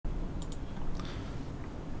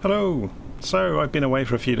Hello! So I've been away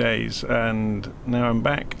for a few days and now I'm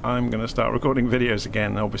back. I'm going to start recording videos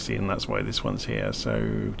again, obviously, and that's why this one's here.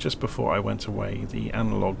 So just before I went away, the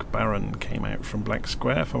Analogue Baron came out from Black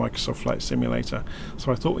Square for Microsoft Flight Simulator,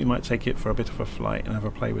 so I thought we might take it for a bit of a flight and have a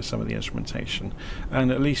play with some of the instrumentation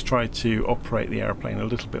and at least try to operate the airplane a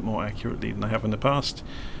little bit more accurately than I have in the past.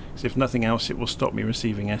 Because if nothing else, it will stop me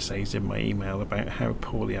receiving essays in my email about how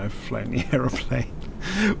poorly I've flown the aeroplane,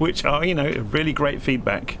 which are, you know, really great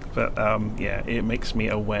feedback. But yeah, it makes me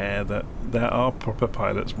aware that there are proper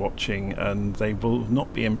pilots watching and they will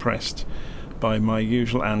not be impressed by my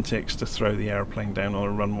usual antics to throw the aeroplane down on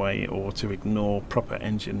a runway or to ignore proper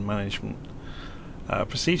engine management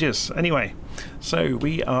procedures. Anyway, so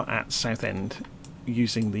we are at Southend,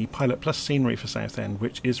 using the Pilot Plus scenery for Southend,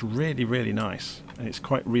 which is really nice, and it's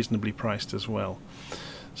quite reasonably priced as well.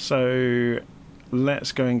 So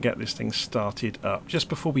let's go and get this thing started up. Just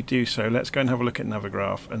before we do so, let's go and have a look at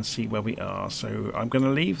Navigraph and see where we are. So I'm going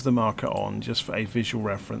to leave the marker on just for a visual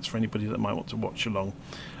reference for anybody that might want to watch along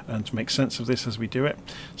and to make sense of this as we do it.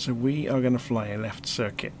 So we are going to fly a left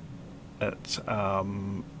circuit at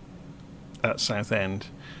Southend.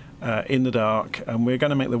 In the dark, and we're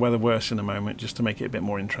going to make the weather worse in a moment just to make it a bit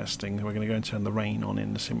more interesting. We're going to go and turn the rain on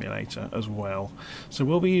in the simulator as well. So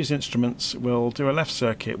we'll be using instruments, we'll do a left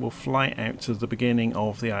circuit, we'll fly out to the beginning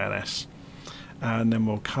of the ILS, and then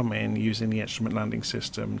we'll come in using the instrument landing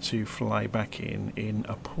system to fly back in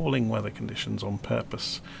appalling weather conditions on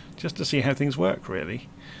purpose, just to see how things work really.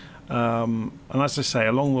 And as I say,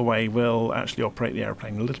 along the way we'll actually operate the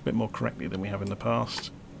airplane a little bit more correctly than we have in the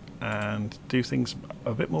past, and do things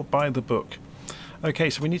a bit more by the book.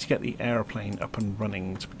 Okay, so we need to get the aeroplane up and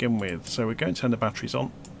running to begin with. So we're going to turn the batteries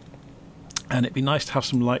on, and it'd be nice to have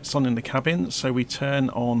some lights on in the cabin. So we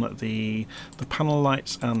turn on the panel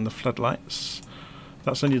lights and the floodlights.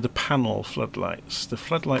 That's only the panel floodlights. The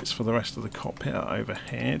floodlights for the rest of the cockpit are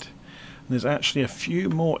overhead. And there's actually a few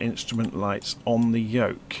more instrument lights on the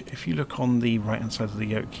yoke. If you look on the right hand side of the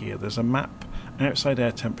yoke here, there's a map, outside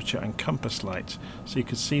air temperature and compass light, so you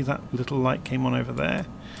can see that little light came on over there.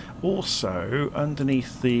 Also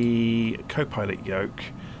underneath the co-pilot yoke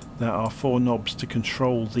there are 4 knobs to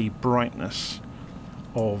control the brightness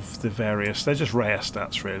of the various, they're just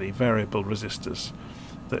rheostats really, variable resistors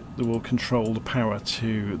that will control the power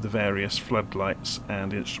to the various floodlights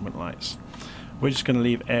and instrument lights. We're just going to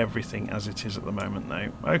leave everything as it is at the moment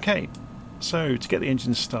though. Okay, so to get the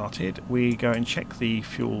engine started, we go and check the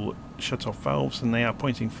fuel shut-off valves, and they are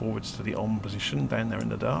pointing forwards to the on position down there in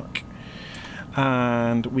the dark.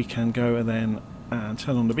 And we can go and then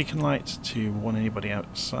turn on the beacon light to warn anybody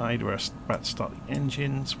outside. We're about to start the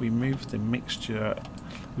engines. We move the mixture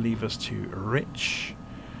levers to rich.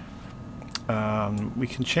 We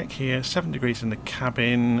can check here, 7 degrees in the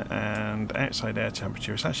cabin, and outside air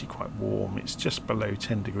temperature is actually quite warm. It's just below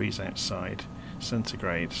 10 degrees outside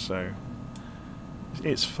centigrade, so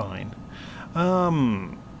it's fine.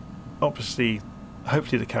 Obviously,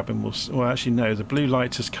 hopefully the cabin will, well actually no, the blue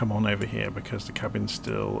light has come on over here because the cabin's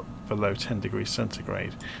still below 10 degrees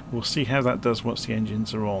centigrade. We'll see how that does once the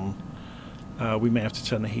engines are on. We may have to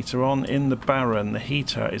turn the heater on. In the Baron, the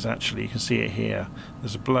heater is actually, you can see it here,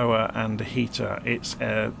 there's a blower and a heater. It's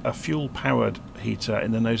a fuel powered heater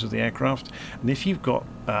in the nose of the aircraft, and if you've got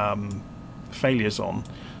failures on,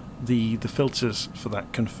 the filters for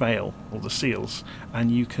that can fail, or the seals, and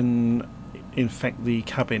you can infect the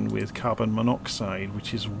cabin with carbon monoxide,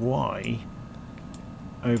 which is why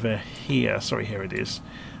over here, sorry, here it is,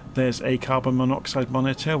 there's a carbon monoxide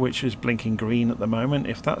monitor which is blinking green at the moment.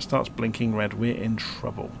 If that starts blinking red, we're in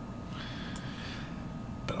trouble.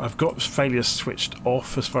 But I've got failures switched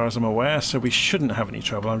off as far as I'm aware, so we shouldn't have any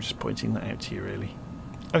trouble. I'm just pointing that out to you really.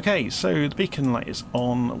 Okay, so the beacon light is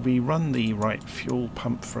on. We run the right fuel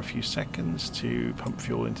pump for a few seconds to pump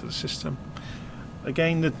fuel into the system.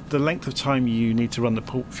 Again, the length of time you need to run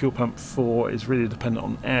the fuel pump for is really dependent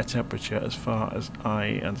on air temperature as far as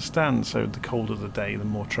I understand. So the colder the day, the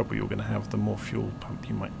more trouble you're going to have, the more fuel pump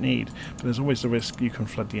you might need. But there's always the risk you can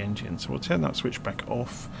flood the engine. So we'll turn that switch back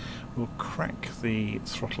off. We'll crack the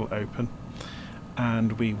throttle open,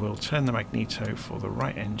 and we will turn the magneto for the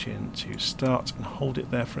right engine to start and hold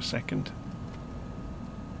it there for a second.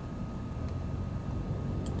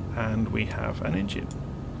 And we have an engine.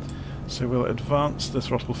 So we'll advance the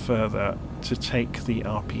throttle further to take the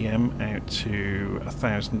RPM out to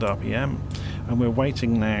 1000 RPM, and we're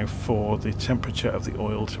waiting now for the temperature of the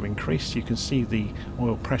oil to increase. You can see the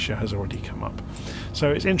oil pressure has already come up.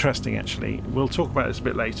 So it's interesting actually, we'll talk about this a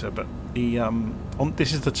bit later, but the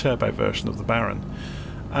this is the turbo version of the Baron,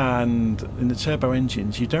 And in the turbo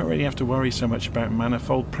engines, you don't really have to worry so much about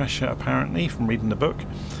manifold pressure, apparently, from reading the book,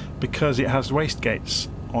 because it has wastegates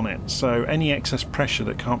on it. So any excess pressure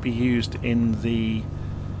that can't be used in the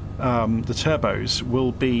turbos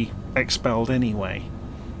will be expelled anyway.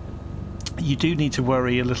 You do need to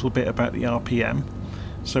worry a little bit about the RPM.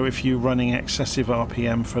 So if you're running excessive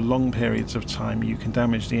RPM for long periods of time, you can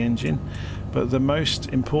damage the engine. But the most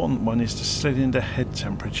important one is the cylinder head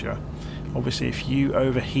temperature. Obviously, if you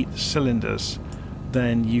overheat the cylinders,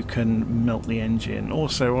 then you can melt the engine.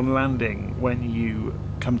 Also, on landing, when you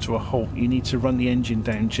come to a halt, you need to run the engine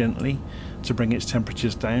down gently to bring its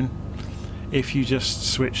temperatures down. If you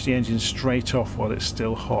just switch the engine straight off while it's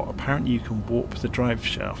still hot, apparently you can warp the drive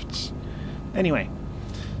shafts. Anyway,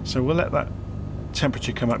 so we'll let that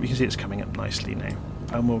temperature come up. You can see it's coming up nicely now,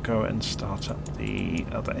 and we'll go and start up the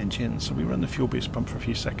other engine. So we run the fuel boost pump for a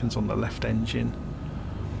few seconds on the left engine,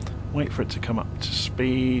 wait for it to come up to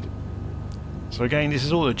speed. So again, this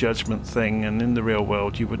is all a judgment thing, and in the real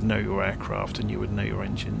world you would know your aircraft and you would know your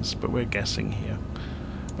engines, but we're guessing here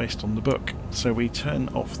based on the book. So we turn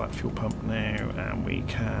off that fuel pump now, and we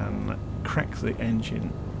can crack the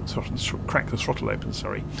engine, crack the throttle open,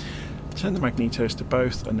 sorry. Turn the magnetos to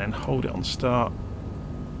both and then hold it on start,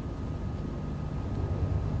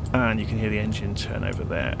 and you can hear the engine turn over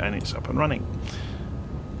there, and it's up and running.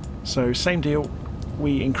 So same deal,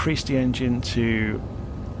 we increase the engine to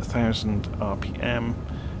 1000 RPM.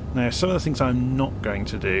 Now some of the things I'm not going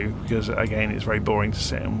to do, because again it's very boring to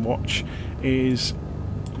sit and watch, is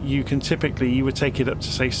you would take it up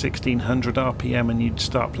to say 1600 RPM and you'd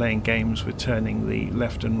start playing games with turning the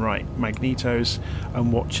left and right magnetos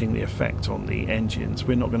and watching the effect on the engines.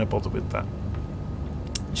 We're not going to bother with that.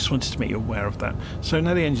 Just wanted to make you aware of that. So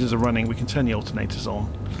now the engines are running, we can turn the alternators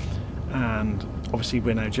on, and obviously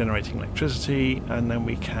we're now generating electricity, and then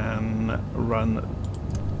we can run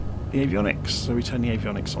the avionics. So we turn the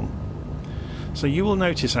avionics on. So you will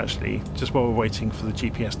notice, actually, just while we're waiting for the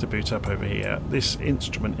GPS to boot up over here, this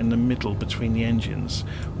instrument in the middle between the engines,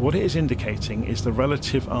 what it is indicating is the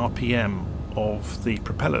relative RPM of the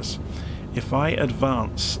propellers. If I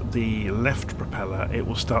advance the left propeller, it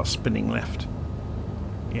will start spinning left.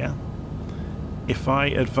 Yeah? If I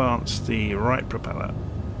advance the right propeller,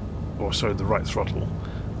 or sorry, the right throttle,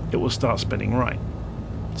 it will start spinning right.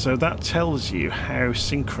 So that tells you how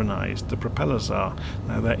synchronized the propellers are.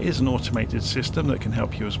 Now there is an automated system that can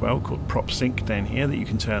help you as well, called prop sync down here, that you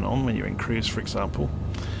can turn on when you're in cruise, for example,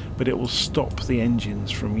 but it will stop the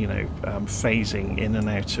engines from, you know, phasing in and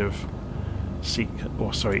out of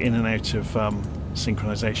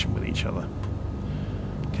synchronization with each other.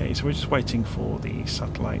 Okay, so we're just waiting for the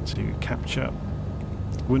satellite to capture.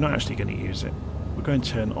 We're not actually going to use it. We're going to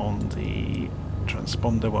turn on the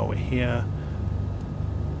transponder while we're here.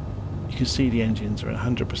 You can see the engines are in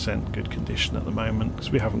 100% good condition at the moment,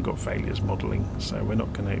 because we haven't got failures modelling, so we're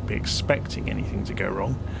not going to be expecting anything to go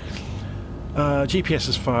wrong. GPS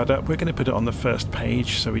is fired up. We're going to put it on the first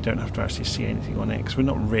page so we don't have to actually see anything on it, because we're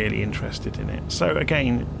not really interested in it. So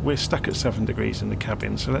again, we're stuck at 7 degrees in the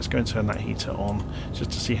cabin, so let's go and turn that heater on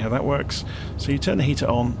just to see how that works. So you turn the heater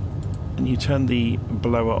on and you turn the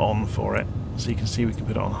blower on for it, so you can see we can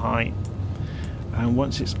put it on high. And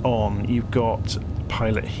once it's on, you've got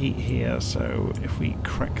pilot heat here, so if we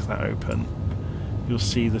crack that open, you'll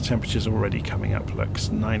see the temperature's already coming up. Looks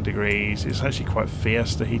 9 degrees. It's actually quite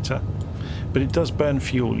fierce, the heater, but it does burn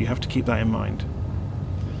fuel. You have to keep that in mind.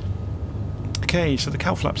 Okay, so the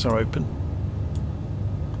cowl flaps are open,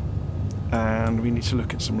 and we need to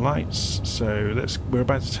look at some lights. So we're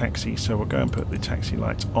about to taxi, so we'll go and put the taxi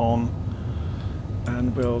lights on,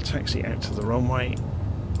 and we'll taxi out to the runway.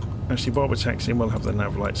 Actually, while we're taxiing, we'll have the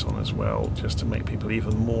nav lights on as well, just to make people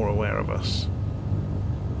even more aware of us.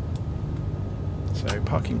 So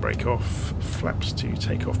parking brake off, flaps to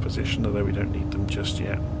takeoff position, although we don't need them just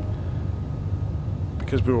yet.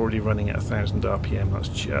 Because we're already running at 1000 RPM, that's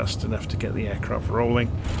just enough to get the aircraft rolling.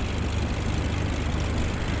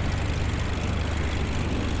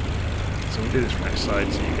 So we'll do this from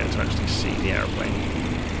outside so you get to actually see the aeroplane.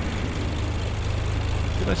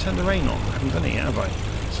 Did I turn the rain on? I haven't done it yet, have I?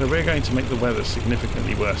 So we're going to make the weather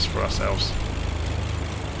significantly worse for ourselves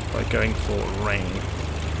by going for rain.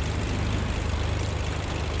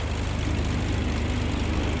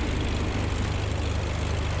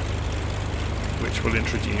 Which will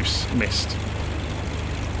introduce mist.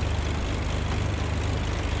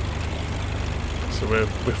 So we're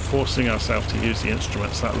forcing ourselves to use the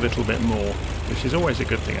instruments that little bit more, which is always a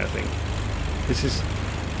good thing, I think. This is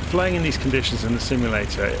flying in these conditions in the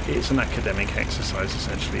simulator. It's an academic exercise,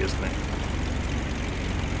 essentially, isn't it?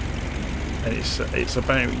 And it's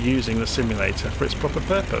about using the simulator for its proper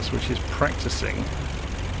purpose, which is practicing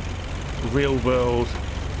real-world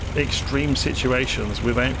extreme situations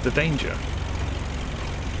without the danger.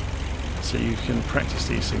 So you can practice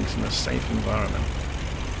these things in a safe environment.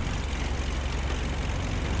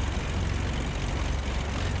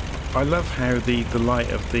 I love how the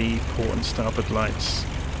light of the port and starboard lights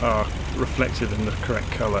are reflected in the correct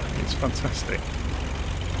colour. It's fantastic.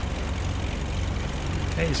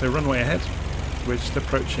 Okay, so runway ahead. We're just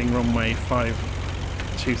approaching runway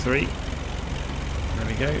 523. There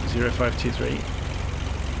we go, 0523.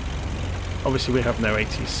 Obviously we have no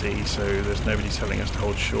ATC, so there's nobody telling us to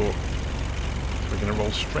hold short. So we're going to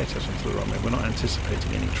roll straight out onto the runway. We're not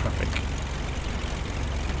anticipating any traffic.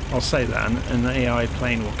 I'll say that, and an AI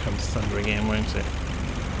plane will come thundering in, won't it?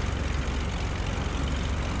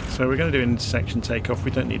 So we're going to do an intersection takeoff.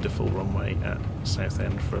 We don't need the full runway at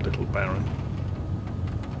Southend for a little Baron.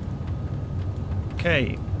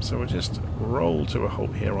 Okay, so we'll just roll to a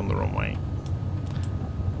halt here on the runway.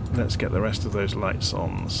 Let's get the rest of those lights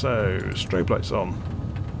on. So, strobe lights on.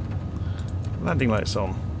 Landing lights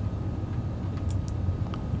on.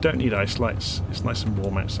 Don't need ice lights, it's nice and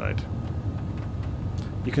warm outside.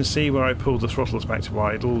 You can see where I pulled the throttles back to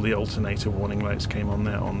idle, the alternator warning lights came on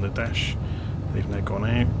there on the dash. They've now gone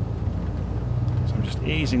out. So I'm just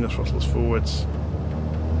easing the throttles forwards.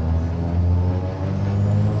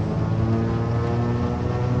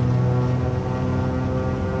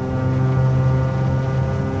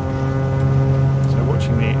 So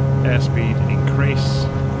watching the airspeed increase.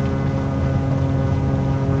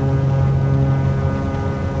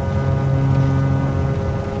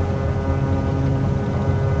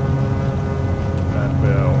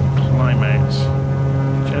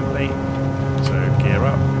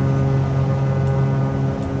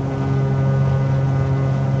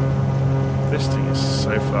 This thing is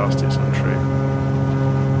so fast it's untrue.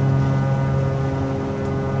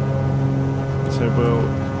 So we'll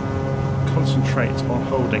concentrate on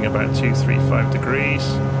holding about 235 degrees.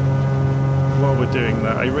 While we're doing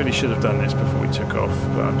that, I really should have done this before we took off,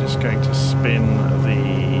 but I'm just going to spin the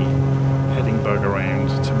heading bug around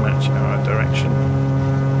to match our direction.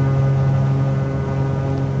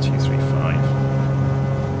 235.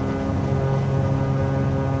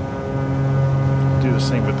 Do the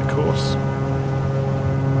same with the course.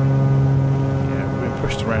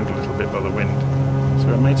 Pushed around a little bit by the wind, so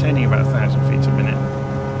we're maintaining about 1,000 feet a minute.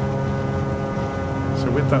 So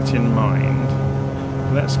with that in mind,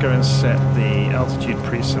 let's go and set the altitude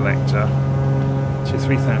pre-selector to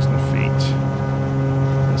 3,000 feet.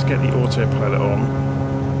 Let's get the autopilot on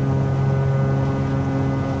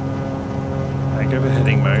and go with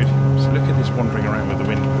heading mode. So look at this wandering around with the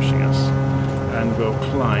wind pushing us, and we'll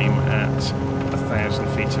climb at 1,000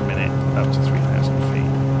 feet a minute up to 3,000 feet.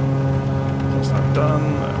 That's that done.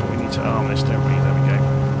 We need to arm this, don't we? There we go.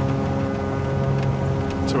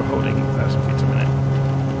 So we're holding 1,000 feet a minute.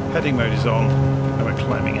 Heading mode is on, and we're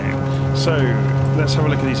climbing out. So let's have a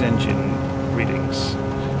look at these engine readings.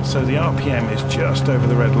 So the RPM is just over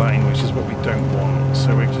the red line, which is what we don't want.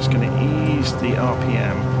 So we're just going to ease the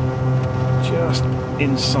RPM just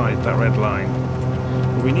inside that red line.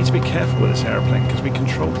 But we need to be careful with this aeroplane because we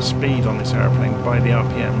control the speed on this aeroplane by the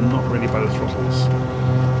RPM, not really by the throttles.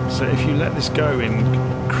 So if you let this go in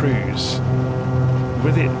cruise,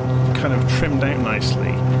 with it kind of trimmed out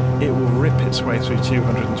nicely, it will rip its way through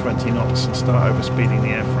 220 knots and start overspeeding the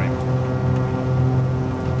airframe.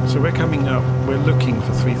 So we're coming up, we're looking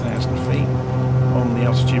for 3,000 feet on the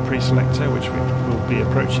altitude pre-selector, which we will be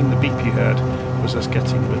approaching. The beep you heard was us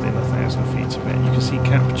getting within 1,000 feet of it. You can see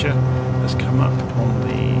capture has come up on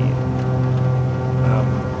the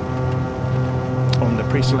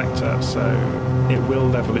pre-selector, so it will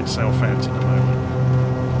level itself out in a moment.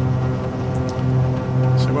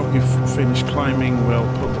 So when we've finished climbing, we'll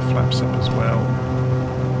put the flaps up as well.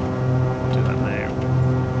 I'll do that now.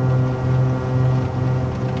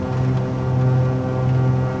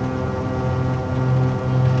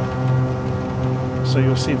 So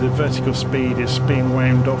you'll see the vertical speed is being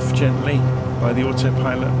wound off gently by the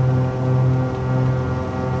autopilot.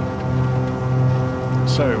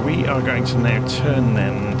 So we are going to now turn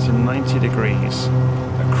then to 90 degrees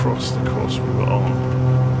across the course we were on.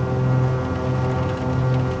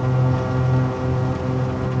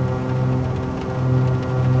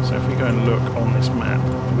 So if we go and look on this map,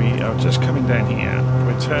 we are just coming down here,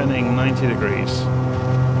 we're turning 90 degrees.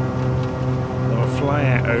 Then we'll fly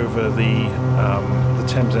out over the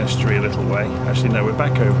Thames estuary a little way. Actually no, we're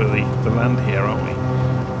back over the land here, aren't we?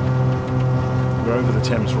 We're over the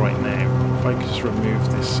Thames right now. If I just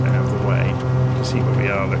remove this out of the way, you can see where we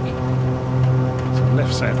are, look. So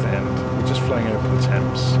left south end, we're just flying over the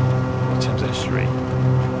Thames, or Thames estuary.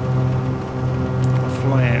 We'll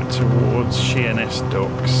fly out towards Sheerness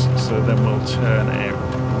Docks, so then we'll turn out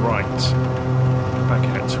right, back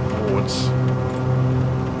out towards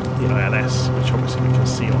the ILS, which obviously we can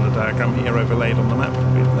see on the diagram here overlaid on the map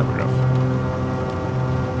with Navigraph.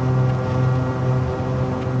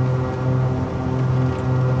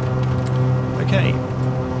 Okay,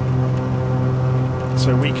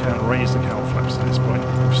 so we can raise the cowl flaps at this point.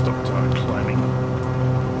 We've stopped our climbing.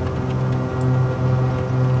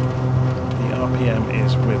 The RPM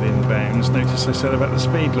is within bounds. Notice I said about the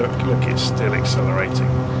speed. Look, it's still accelerating.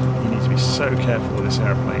 You need to be so careful with this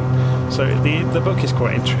airplane. So the book is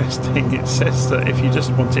quite interesting. It says that if you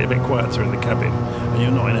just want it a bit quieter in the cabin and you're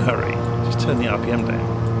not in a hurry, just turn the RPM down.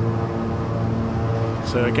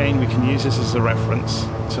 So again, we can use this as a reference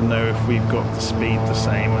to know if we've got the speed the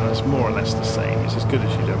same, and it's more or less the same. It's as good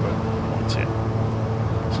as you'd ever want it.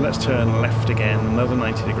 So let's turn left again, another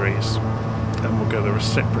 90 degrees, and we'll go the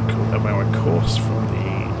reciprocal of our course from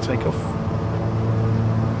the takeoff.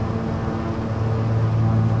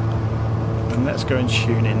 And let's go and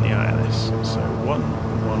tune in the ILS. So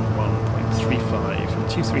 111.35 and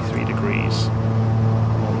 233 degrees.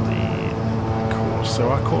 So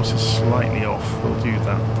our course is slightly off, we'll do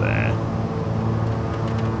that there.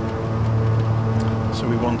 So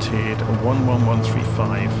we wanted a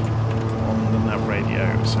 11135 on the nav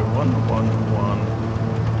radio, so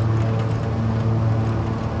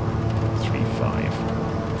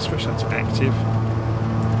 11135. Switch that to active.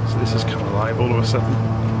 So this has come alive all of a sudden.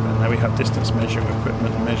 And now we have distance measuring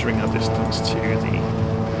equipment measuring our distance to the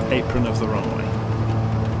apron of the runway.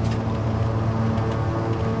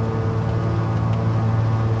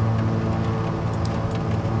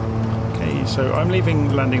 So I'm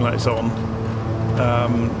leaving landing lights on.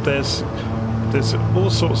 There's all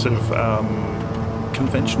sorts of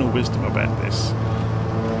conventional wisdom about this,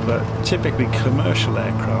 but typically commercial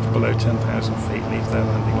aircraft below 10,000 feet leave their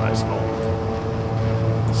landing lights on.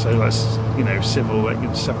 So that's, you know, civil, like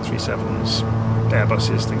 737s,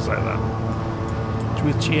 Airbuses, things like that.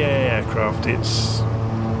 With GA aircraft, it's,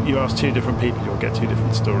 you ask two different people, you'll get two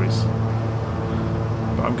different stories.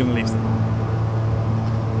 But I'm going to leave them on.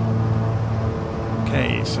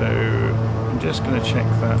 Okay, so I'm just going to check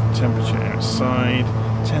that temperature outside.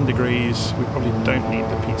 10 degrees, we probably don't need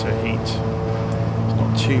the pitot heat. There's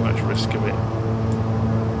not too much risk of it.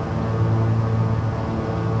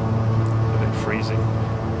 A bit freezing.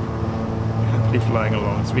 We're happily flying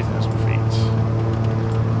along 3,000 feet.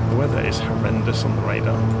 The weather is horrendous on the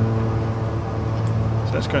radar.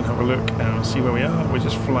 So let's go and have a look and see where we are. We're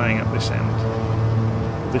just flying up this end.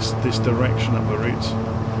 This direction up the route.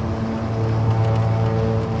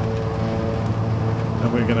 And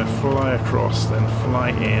we're going to fly across, then fly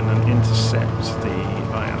in and intercept the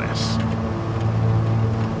ILS,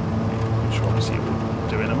 which obviously we'll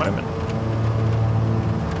do in a moment.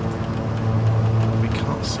 We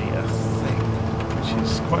can't see a thing, which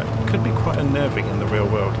is could be quite unnerving in the real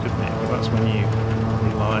world, couldn't it? But that's when you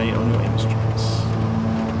rely on your instruments.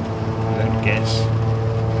 You don't guess.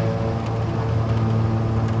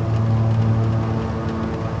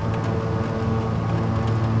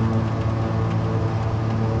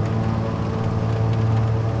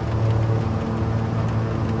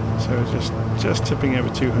 So just tipping over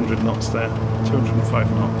 200 knots there,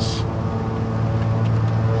 205 knots.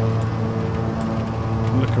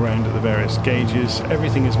 Look around at the various gauges.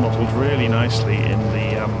 Everything is modelled really nicely in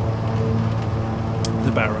the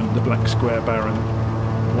Baron, the black square Baron,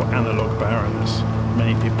 or Analogue Baron, as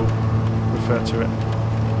many people refer to it.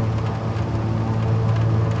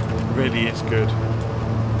 It really is good.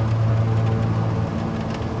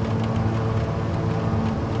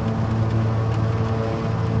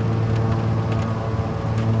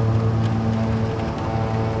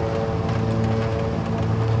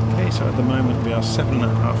 So at the moment we are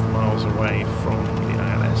 7.5 miles away from the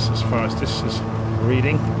ILS as far as this is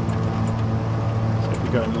reading. So if we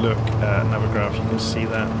go and look at Navigraph, you can see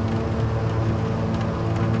that.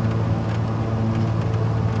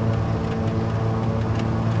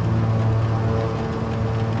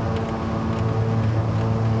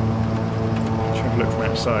 Try to look from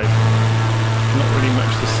outside. Not really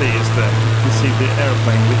much to see, is there? You can see the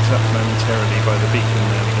aeroplane lit up momentarily by the beacon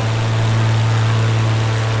there again.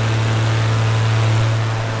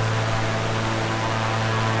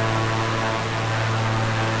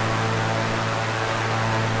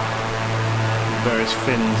 Various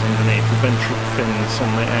fins underneath, the ventral fins on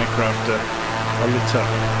the aircraft are lit up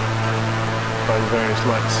by the various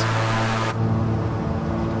lights.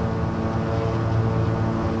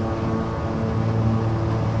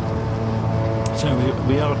 So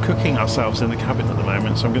we are cooking ourselves in the cabin at the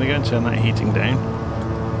moment, so I'm going to go and turn that heating down.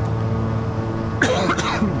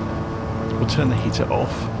 We'll turn the heater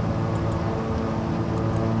off.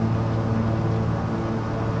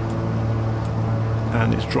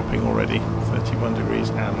 And it's dropping already, 31 degrees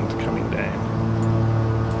and coming down.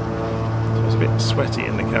 So it's a bit sweaty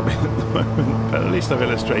in the cabin at the moment, but at least I've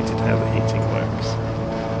illustrated how the heating works.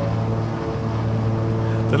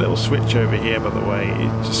 The little switch over here, by the way,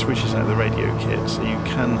 it just switches out the radio kit, so you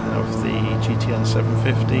can have the GTN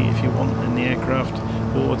 750 if you want in the aircraft,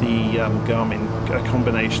 or the Garmin, a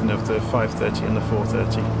combination of the 530 and the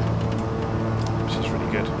 430, which is really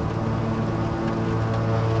good.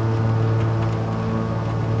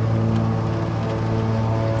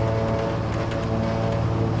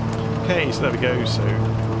 Okay, so there we go. So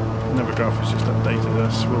Navigraph has just updated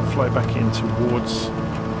us. We'll fly back in towards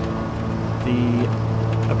the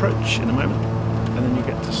approach in a moment, and then you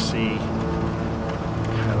get to see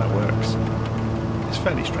how that works. It's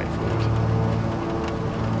fairly straightforward.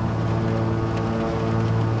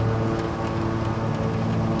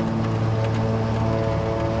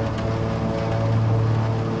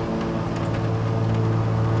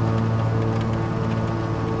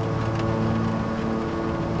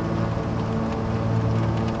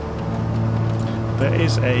 There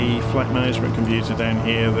is a flight management computer down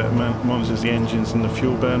here that monitors the engines and the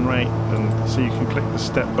fuel burn rate, and so you can click the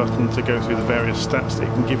step button to go through the various stats that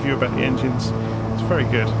it can give you about the engines. It's very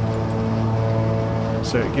good.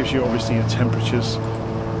 So it gives you obviously the temperatures,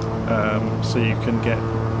 so you can get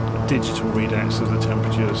digital readouts of the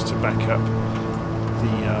temperatures to back up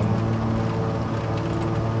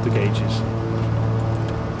the gauges.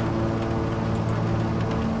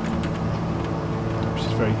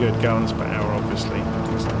 Very good, gallons per hour obviously,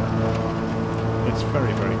 things like that. It's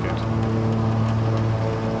very, very good.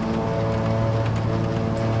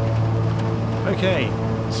 Okay,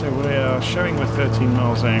 so we are showing we're 13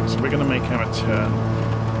 miles out, so we're going to make our turn.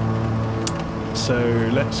 So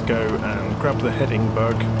let's go and grab the heading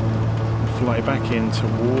bug and fly back in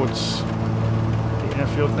towards the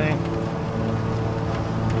airfield now.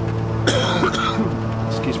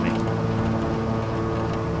 Excuse me.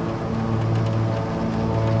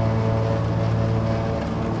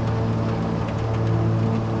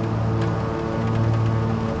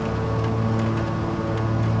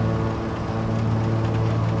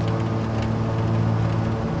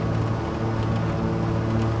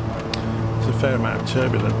 Fair amount of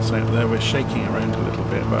turbulence out there. We're shaking around a little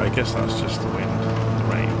bit, but I guess that's just the wind and the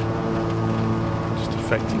rain just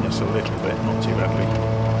affecting us a little bit, not too badly,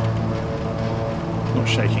 not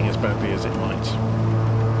shaking as badly as it might.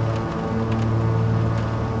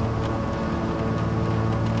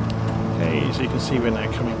 Okay, so you can see we're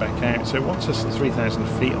now coming back out, so it wants us at 3,000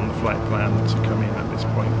 feet on the flight plan to come in at this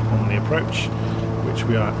point on the approach, which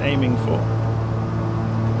we are aiming for.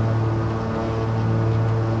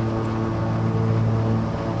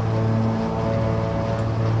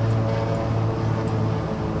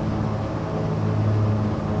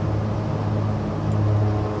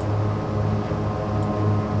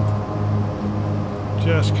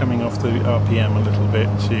 Just coming off the RPM a little bit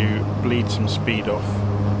to bleed some speed off.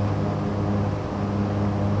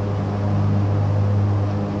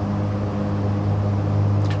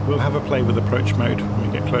 We'll have a play with approach mode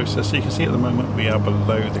when we get closer. So you can see at the moment we are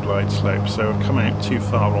below the glide slope, so I've come out too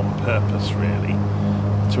far on purpose really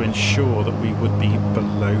to ensure that we would be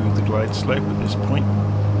below the glide slope at this point.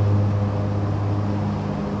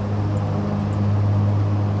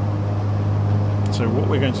 So what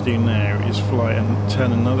we're going to do now is fly and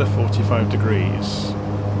turn another 45 degrees.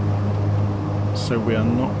 So we are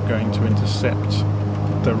not going to intercept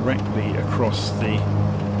directly across the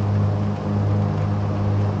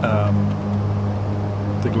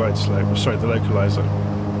glide slope, sorry, the localizer.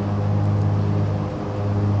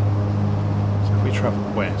 So if we travel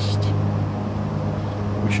west,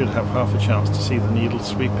 we should have half a chance to see the needle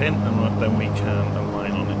sweep in, and then we can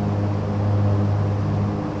align on it.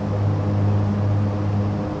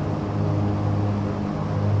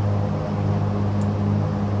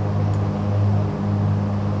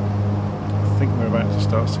 I think we're about to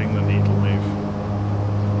start seeing the needle move.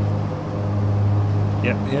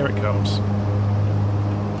 Yep, here it comes.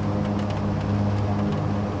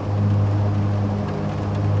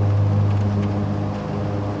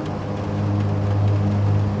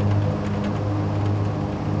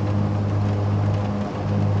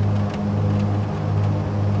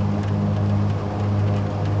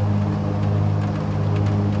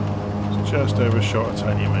 Just overshot a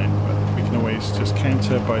tiny amount, but we can always just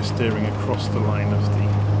counter by steering across the line of the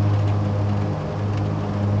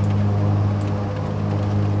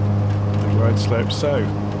glide slope. So,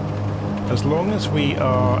 as long as we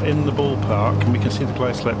are in the ballpark and we can see the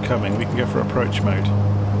glide slope coming, we can go for approach mode.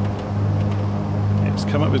 It's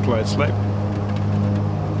come up with glide slope.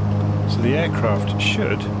 So the aircraft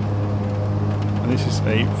should, and this is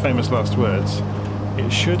a famous last words,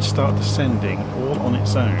 it should start descending all on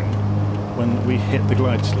its own when we hit the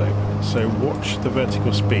glide slope. So watch the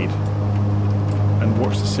vertical speed and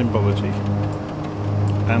watch the symbology.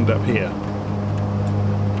 And up here.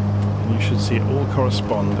 And you should see it all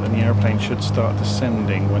correspond, and the aeroplane should start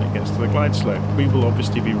descending when it gets to the glide slope. We will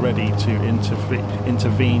obviously be ready to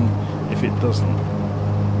intervene if it doesn't.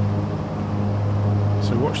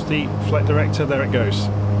 So watch the flight director, there it goes.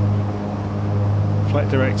 Flight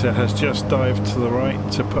director has just dived to the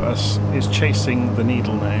right to put us, is chasing the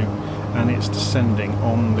needle now, and it's descending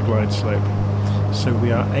on the glide slope. So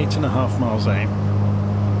we are 8.5 miles out,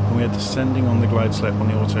 and we are descending on the glide slope on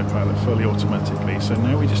the autopilot fully automatically. So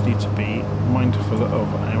now we just need to be mindful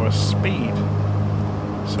of our speed.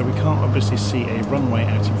 So we can't obviously see a runway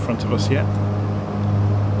out in front of us yet.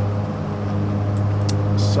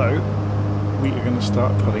 So we are going to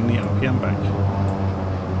start pulling the RPM back.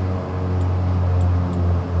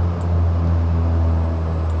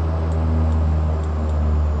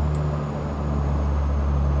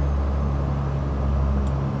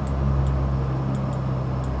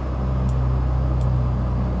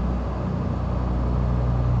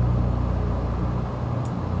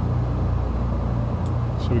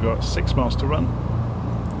 So we've got 6 miles to run.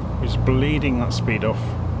 We're just bleeding that speed off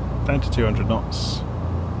down to 200 knots.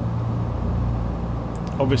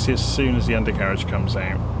 Obviously, as soon as the undercarriage comes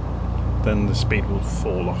out, then the speed will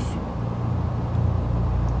fall off.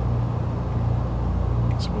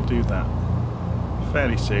 So we'll do that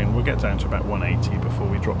fairly soon. We'll get down to about 180 before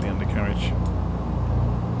we drop the undercarriage.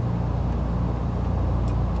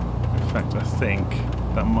 In fact, I think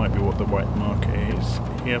that might be what the white marker is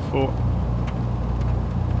here for.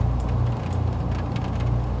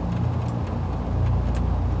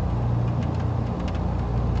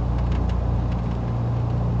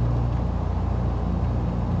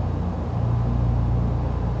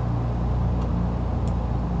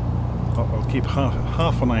 Keep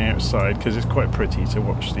half an eye outside because it's quite pretty to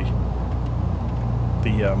watch the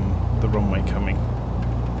runway coming.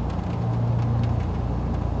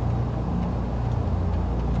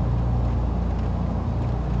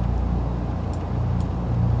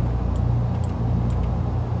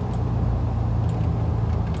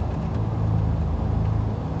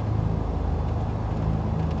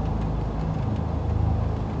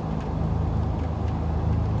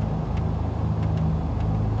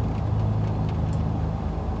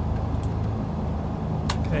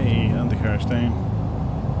 Okay, undercarriage down.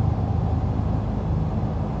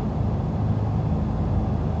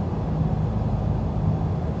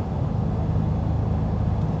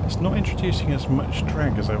 It's not introducing as much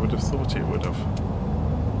drag as I would have thought it would have.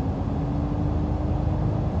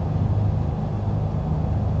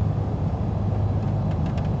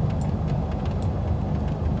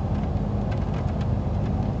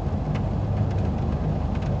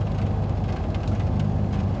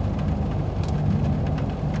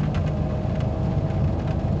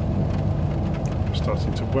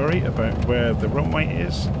 Starting to worry about where the runway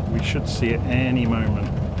is. We should see it any moment.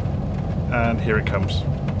 And here it comes.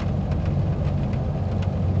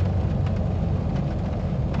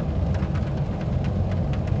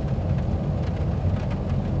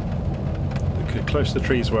 Look how close the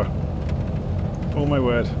trees were. Oh my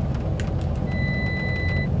word.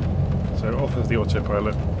 So off of the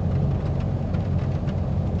autopilot.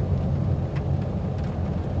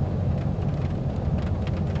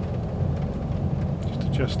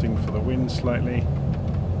 Adjusting for the wind slightly,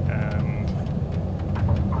 and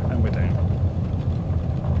we're down.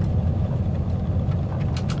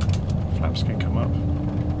 Flaps can come up.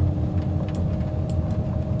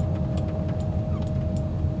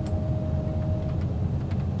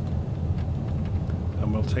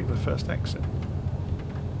 And we'll take the first exit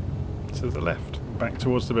to the left, back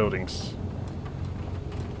towards the buildings.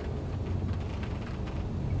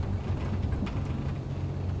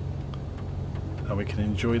 And we can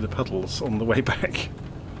enjoy the puddles on the way back.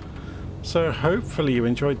 So hopefully you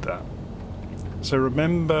enjoyed that. So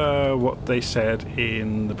remember what they said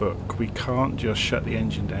in the book. We can't just shut the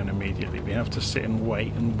engine down immediately. We have to sit and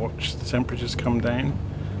wait and watch the temperatures come down.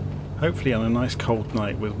 Hopefully on a nice cold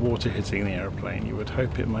night with water hitting the aeroplane, you would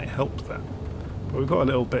hope it might help that. But we've got a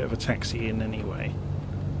little bit of a taxi in anyway.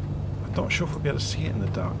 I'm not sure if we'll be able to see it in the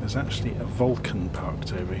dark. There's actually a Vulcan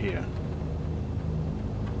parked over here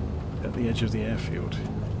at the edge of the airfield.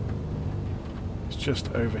 It's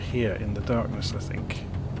just over here in the darkness, I think.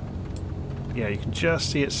 Yeah, you can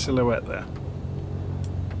just see its silhouette there.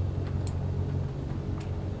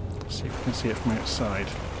 Let's see if we can see it from outside.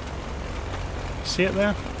 See it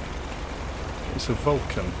there? It's a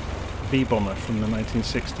Vulcan V-bomber from the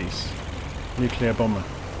 1960s. Nuclear bomber.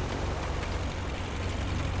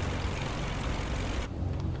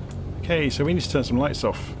 Okay, so we need to turn some lights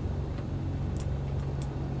off.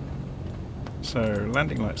 So,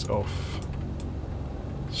 landing lights off.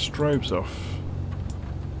 Strobes off.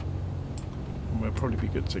 And we'll probably be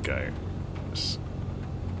good to go.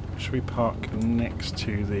 Should we park next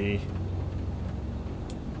to the...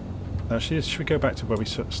 Actually, should we go back to where we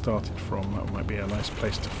started from? That might be a nice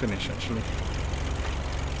place to finish, actually.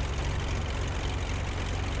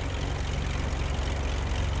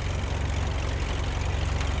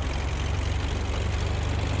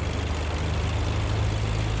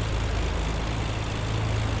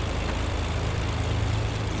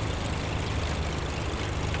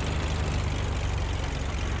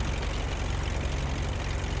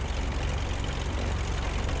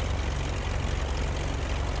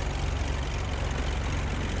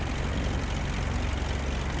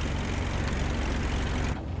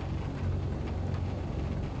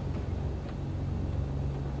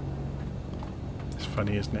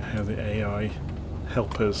 Funny, isn't it, how the AI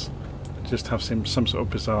helpers just have some sort of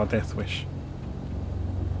bizarre death wish.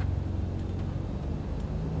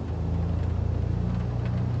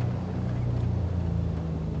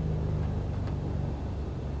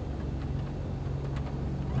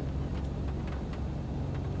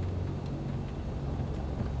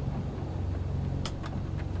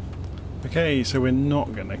 Okay, so we're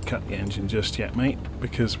not going to cut the engine just yet, mate,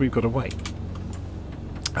 because we've got to wait.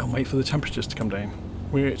 And wait for the temperatures to come down,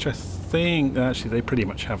 which I think actually they pretty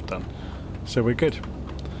much have done, so we're good.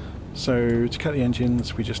 So to cut the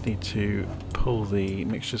engines we just need to pull the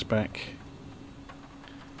mixtures back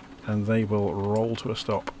and they will roll to a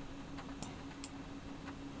stop,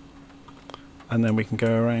 and then we can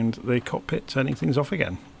go around the cockpit turning things off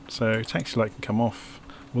again. So taxi light can come off.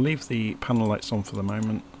 We'll leave the panel lights on for the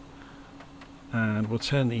moment, and we'll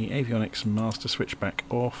turn the avionics master switch back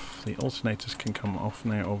off. The alternators can come off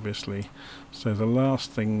now, obviously. So the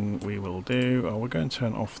last thing we will do, we're going to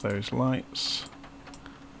turn off those lights,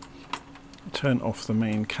 turn off the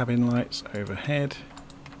main cabin lights overhead,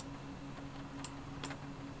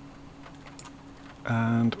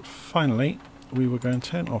 and finally we will go and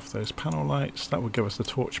turn off those panel lights. That will give us the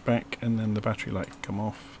torch back, and then the battery light can come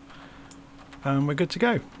off, and we're good to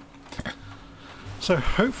go. So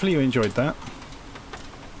hopefully you enjoyed that.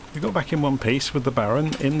 We got back in one piece with the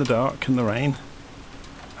Baron in the dark and the rain,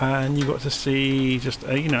 and you got to see just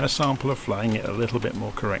a sample of flying it a little bit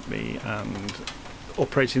more correctly and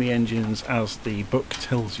operating the engines as the book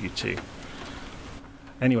tells you to.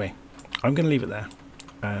 Anyway, I'm going to leave it there,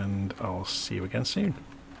 and I'll see you again soon.